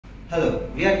Hello,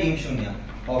 we are Team Shunya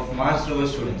of Mars Rover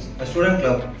students, a student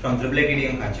club from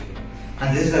IIITDM Kanchipur.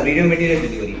 And this is a video material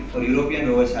delivery for European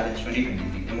Rover Challenge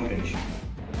 2023 remote edition.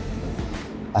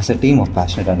 As a team of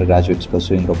passionate undergraduates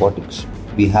pursuing robotics,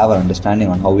 we have our understanding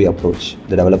on how we approach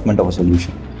the development of a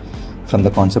solution, from the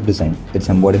concept design, its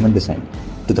embodiment design,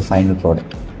 to the final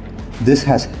product. This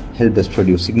has helped us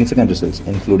produce significant results,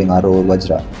 including our rover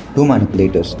Vajra, 2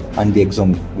 manipulators, and the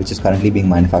Exomi, which is currently being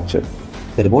manufactured.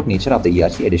 The remote nature of the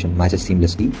ERC edition matches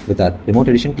seamlessly with our remote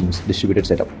edition team's distributed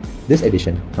setup. This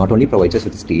edition not only provides us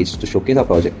with a stage to showcase our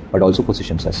project, but also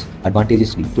positions us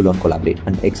advantageously to learn, collaborate,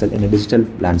 and excel in a digital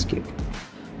landscape.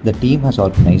 The team has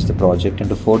organized the project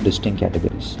into 4 distinct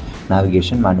categories: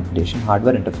 navigation, manipulation,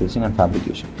 hardware interfacing, and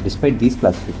fabrication. Despite these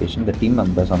classifications, the team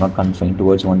members are not confined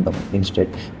towards one domain.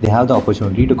 Instead, they have the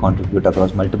opportunity to contribute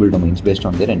across multiple domains based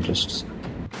on their interests.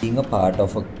 Being a part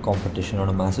of a competition on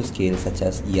a massive scale such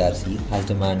as ERC has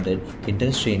demanded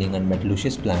intense training and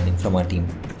meticulous planning from our team.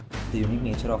 The unique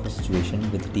nature of a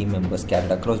situation with team members scattered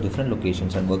across different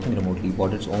locations and working remotely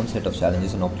brought its own set of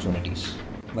challenges and opportunities.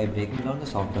 By breaking down the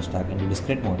software stack into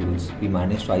discrete modules, we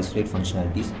managed to isolate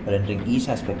functionalities, rendering each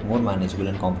aspect more manageable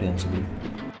and comprehensible.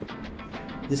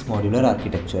 This modular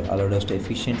architecture allowed us to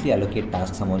efficiently allocate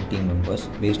tasks among team members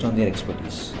based on their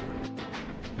expertise.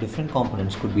 Different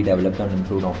components could be developed and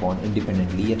improved upon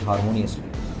independently yet harmoniously,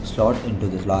 slotted into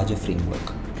this larger framework.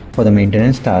 For the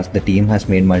maintenance task, the team has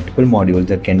made multiple modules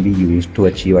that can be used to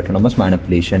achieve autonomous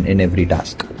manipulation in every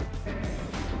task.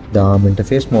 The ARM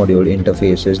interface module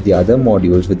interfaces the other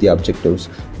modules with the objectives,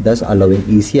 thus allowing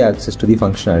easy access to the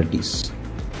functionalities.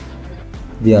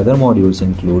 The other modules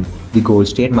include the goal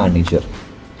state manager,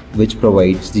 which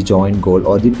provides the joint goal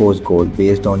or the post goal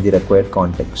based on the required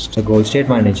context. The goal state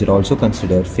manager also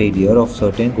considers failure of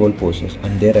certain goal poses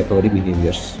and their recovery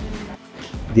behaviors.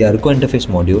 The ARCO interface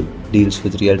module deals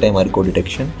with real-time ARCO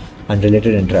detection and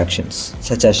related interactions,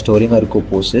 such as storing ARCO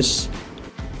poses,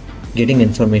 getting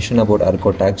information about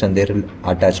ARCO tags and their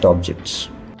attached objects.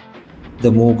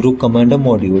 The Move Group Commander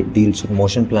module deals with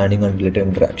motion planning and related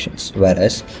interactions,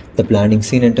 whereas the Planning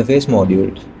Scene Interface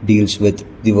module deals with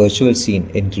the virtual scene,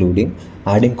 including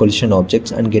adding collision objects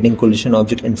and getting collision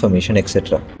object information,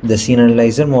 etc. The Scene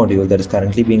Analyzer module that is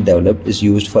currently being developed is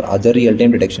used for other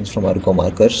real-time detections from ARCO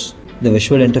markers. The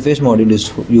Visual Interface module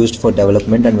is used for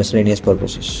development and miscellaneous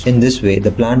purposes. In this way,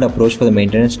 the planned approach for the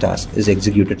maintenance task is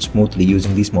executed smoothly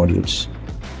using these modules.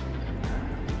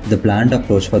 The planned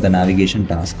approach for the navigation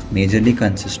task majorly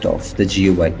consists of the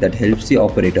GUI that helps the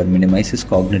operator minimize his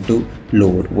cognitive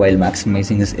load while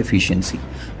maximizing his efficiency.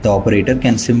 The operator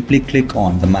can simply click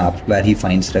on the map where he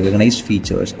finds recognized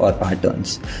features or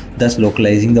patterns, thus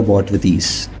localizing the bot with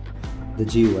ease. The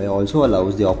GUI also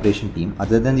allows the operation team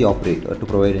other than the operator to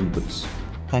provide inputs.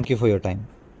 Thank you for your time.